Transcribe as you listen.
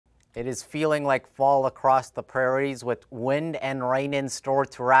It is feeling like fall across the prairies with wind and rain in store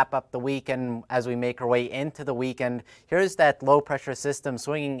to wrap up the weekend as we make our way into the weekend. Here's that low pressure system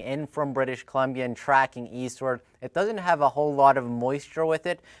swinging in from British Columbia and tracking eastward. It doesn't have a whole lot of moisture with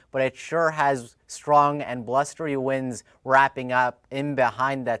it, but it sure has strong and blustery winds wrapping up in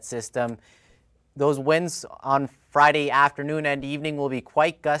behind that system. Those winds on Friday afternoon and evening will be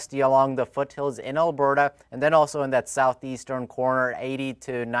quite gusty along the foothills in Alberta, and then also in that southeastern corner, 80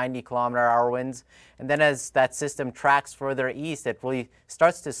 to 90 kilometer-hour winds. And then as that system tracks further east, it really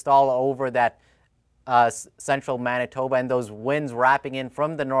starts to stall over that central Manitoba, and those winds wrapping in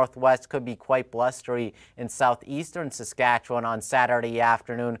from the northwest could be quite blustery in southeastern Saskatchewan on Saturday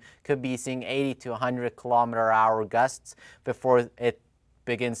afternoon. Could be seeing 80 to 100 kilometer-hour gusts before it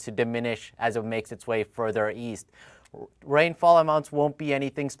begins to diminish as it makes its way further east. Rainfall amounts won't be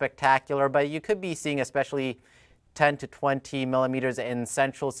anything spectacular, but you could be seeing especially 10 to 20 millimeters in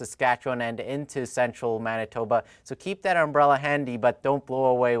central Saskatchewan and into central Manitoba. So keep that umbrella handy, but don't blow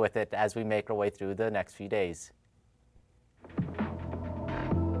away with it as we make our way through the next few days.